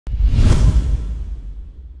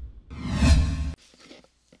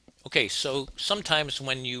Okay, so sometimes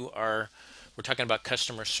when we're talking about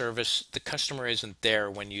customer service, the customer isn't there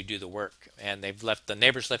when you do the work, and the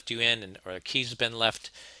neighbors left you in, or the keys have been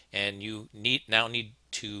left, and you now need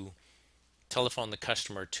to telephone the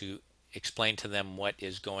customer to explain to them what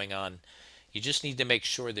is going on. You just need to make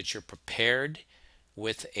sure that you're prepared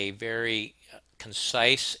with a very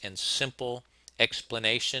concise and simple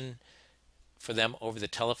explanation for them over the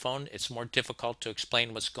telephone. It's more difficult to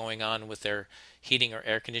explain what's going on with their heating or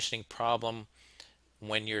air conditioning problem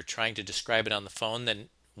when you're trying to describe it on the phone than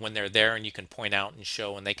when they're there and you can point out and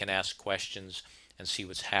show and they can ask questions and see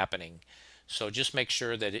what's happening. So just make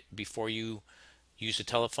sure that before you use a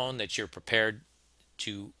telephone that you're prepared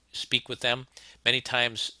to speak with them. Many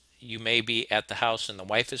times you may be at the house and the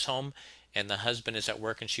wife is home and the husband is at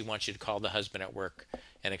work and she wants you to call the husband at work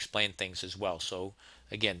and explain things as well. So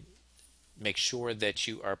again, make sure that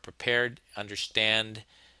you are prepared, understand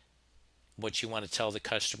what you want to tell the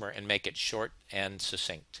customer, and make it short and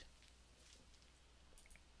succinct.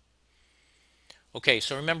 Okay,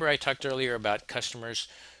 so remember I talked earlier about customers.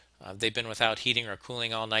 They've been without heating or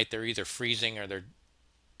cooling all night. They're either freezing or they're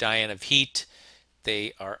dying of heat.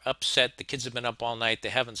 They are upset. The kids have been up all night. They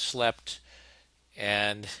haven't slept.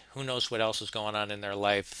 And who knows what else is going on in their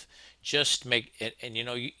life. Just make it, and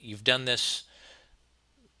you've done this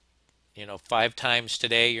 5 times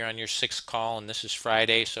today. You're on your 6th call, and this is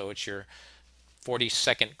Friday, so it's your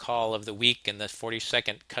 42nd call of the week, and the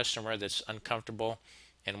 42nd customer that's uncomfortable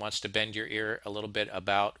and wants to bend your ear a little bit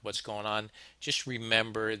about what's going on. Just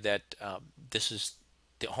remember that this is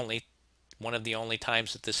the only one of the only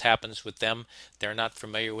times that this happens with them. They're not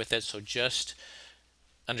familiar with it, so just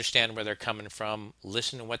understand where they're coming from,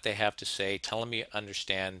 listen to what they have to say, tell them you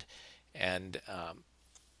understand, and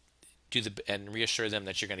and reassure them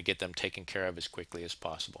that you're going to get them taken care of as quickly as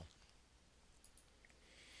possible.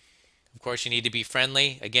 Of course, you need to be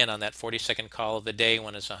friendly. Again, on that 42nd call of the day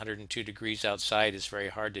when it's 102 degrees outside, it's very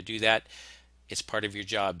hard to do that. It's part of your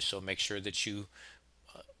job, so make sure that you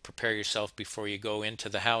prepare yourself before you go into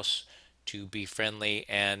the house to be friendly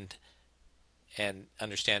and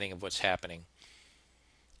understanding of what's happening.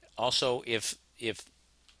 Also, if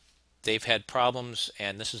they've had problems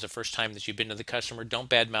and this is the first time that you've been to the customer, don't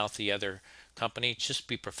badmouth the other company. Just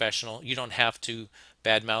be professional. You don't have to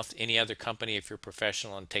badmouth any other company if you're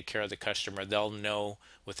professional and take care of the customer. They'll know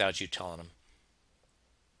without you telling them.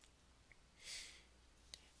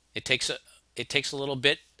 It takes a little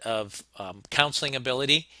bit of counseling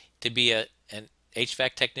ability to be an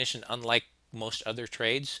HVAC technician, unlike most other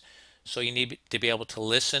trades. So you need to be able to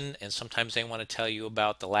listen, and sometimes they want to tell you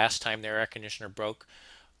about the last time their air conditioner broke.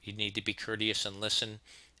 You need to be courteous and listen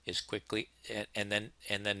as quickly, and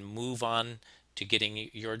then move on to getting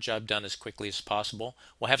your job done as quickly as possible.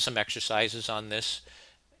 We'll have some exercises on this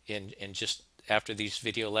in just after these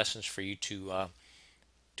video lessons for you to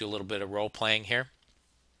do a little bit of role playing here.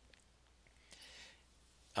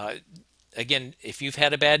 Again, if you've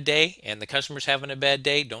had a bad day and the customer's having a bad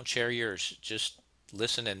day, don't share yours. Just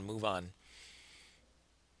listen and move on.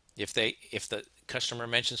 If the customer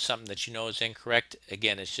mentions something that you know is incorrect,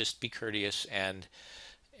 again, it's just be courteous and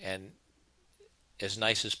as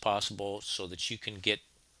nice as possible so that you can get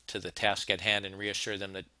to the task at hand and reassure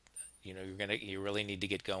them that you really need to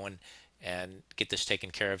get going and get this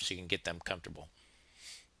taken care of so you can get them comfortable.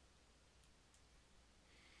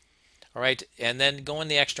 All right, and then going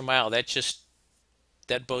the extra mile.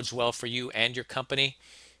 That bodes well for you and your company.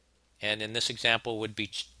 And in this example would be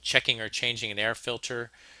checking or changing an air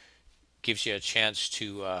filter. Gives you a chance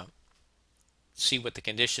to see what the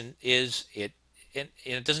condition is. And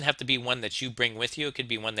it doesn't have to be one that you bring with you. It could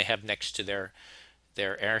be one they have next to their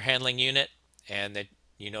air handling unit, and that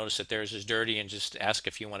you notice that theirs is dirty and just ask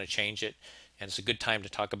if you want to change it. And it's a good time to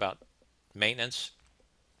talk about maintenance.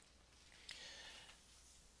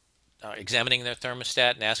 Examining their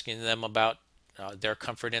thermostat and asking them about their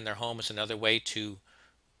comfort in their home is another way to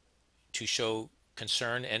show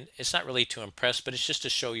concern, and it's not really to impress, but it's just to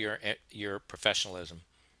show your professionalism.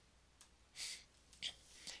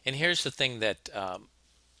 And here's the thing that a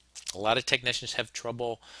lot of technicians have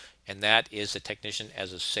trouble, and that is a technician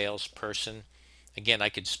as a salesperson. Again, I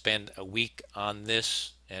could spend a week on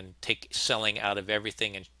this and take selling out of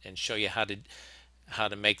everything and show you how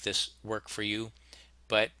to make this work for you,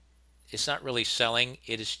 but it's not really selling.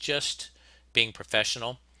 It is just being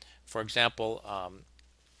professional. For example,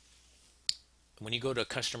 when you go to a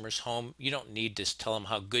customer's home, you don't need to tell them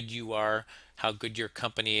how good you are, how good your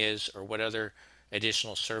company is, or what other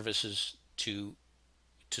additional services to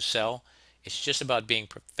sell. It's just about being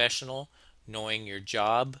professional, knowing your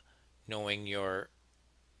job, knowing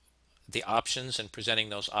the options and presenting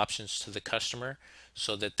those options to the customer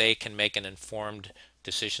so that they can make an informed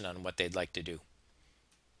decision on what they'd like to do.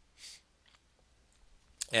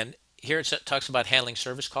 And here it talks about handling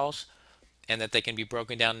service calls and that they can be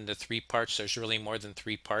broken down into three parts. There's really more than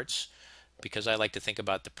three parts because I like to think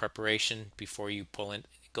about the preparation before you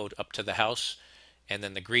go up to the house, and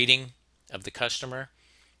then the greeting of the customer.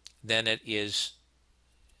 Then it is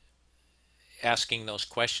asking those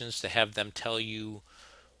questions to have them tell you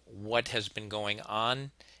what has been going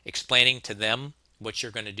on, explaining to them what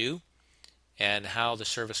you're going to do and how the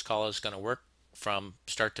service call is going to work from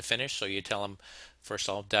start to finish. So you tell them, first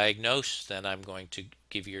I'll diagnose, then I'm going to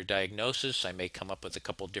give you your diagnosis. I may come up with a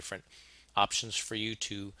couple different options for you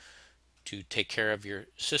to take care of your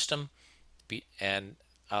system, and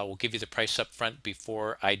I will give you the price up front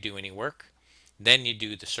before I do any work. Then you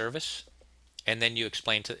do the service, and then you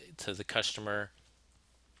explain to the customer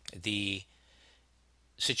the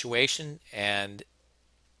situation and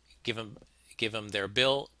give them their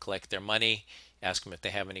bill, collect their money, ask them if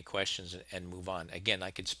they have any questions, and move on. Again,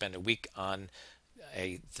 I could spend a week on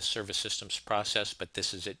the service systems process, but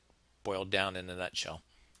this is it boiled down in a nutshell.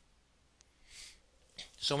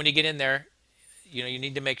 So when you get in there, you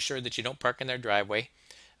need to make sure that you don't park in their driveway,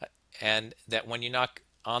 and that when you knock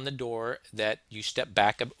on the door that you step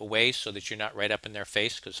back away so that you're not right up in their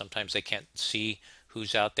face, because sometimes they can't see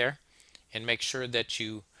who's out there. And make sure that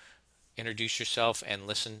you introduce yourself and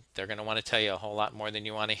listen. They're going to want to tell you a whole lot more than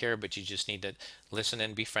you want to hear, but you just need to listen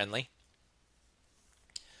and be friendly.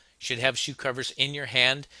 You should have shoe covers in your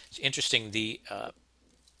hand. It's interesting,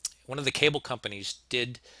 one of the cable companies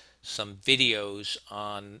did some videos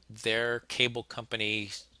on their cable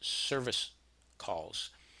company service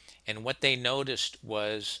calls, and what they noticed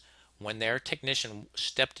was when their technician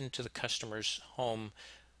stepped into the customer's home,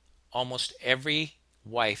 almost every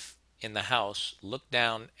wife in the house looked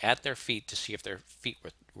down at their feet to see if their feet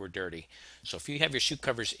were dirty. So if you have your shoe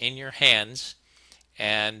covers in your hands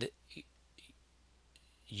and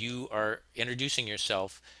you are introducing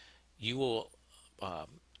yourself, you will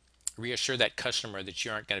reassure that customer that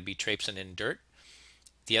you aren't going to be traipsing in dirt.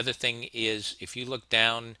 The other thing is, if you look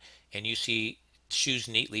down and you see shoes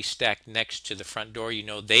neatly stacked next to the front door, you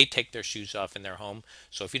know they take their shoes off in their home.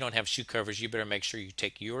 So if you don't have shoe covers, you better make sure you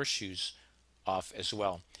take your shoes off as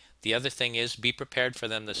well. The other thing is, be prepared for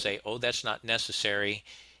them to say, oh, that's not necessary,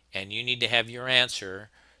 and you need to have your answer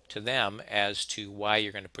to them as to why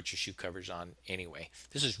you're going to put your shoe covers on anyway.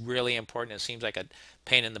 This is really important. It seems like a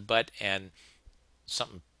pain in the butt and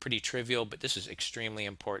something pretty trivial, but this is extremely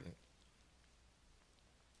important.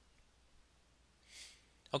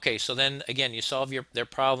 Okay, so then again, you solve their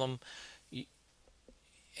problem,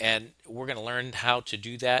 and we're going to learn how to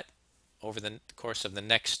do that over the course of the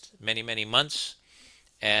next many months.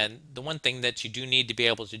 And the one thing that you do need to be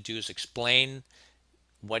able to do is explain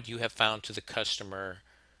what you have found to the customer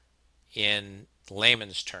in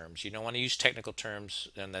layman's terms. You don't want to use technical terms,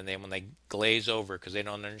 and then when they glaze over because they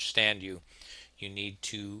don't understand you, you need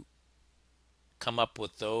to come up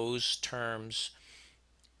with those terms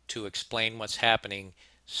to explain what's happening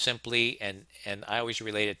simply, and I always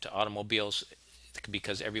relate it to automobiles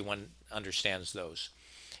because everyone understands those.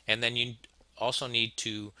 And then you also need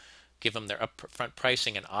to give them their upfront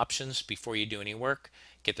pricing and options before you do any work,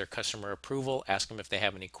 get their customer approval, ask them if they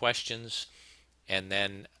have any questions, and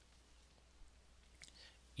then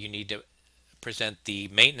you need to present the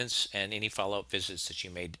maintenance and any follow-up visits that you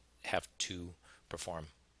may have to perform.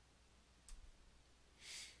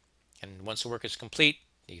 And once the work is complete,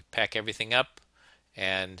 you pack everything up,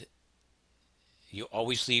 and you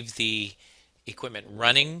always leave the equipment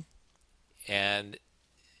running, and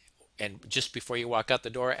just before you walk out the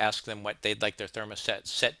door, ask them what they'd like their thermostat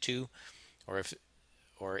set to, or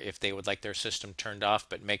if they would like their system turned off,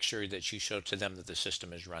 but make sure that you show to them that the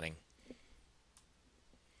system is running.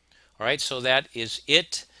 All right, so that is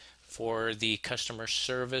it for the customer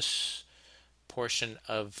service portion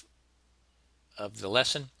of the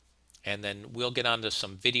lesson, and then we'll get on to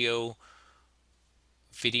some video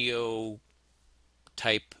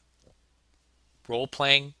type role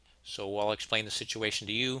playing. So I'll explain the situation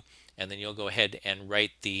to you, and then you'll go ahead and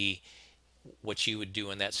write what you would do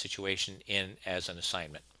in that situation in as an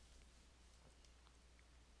assignment.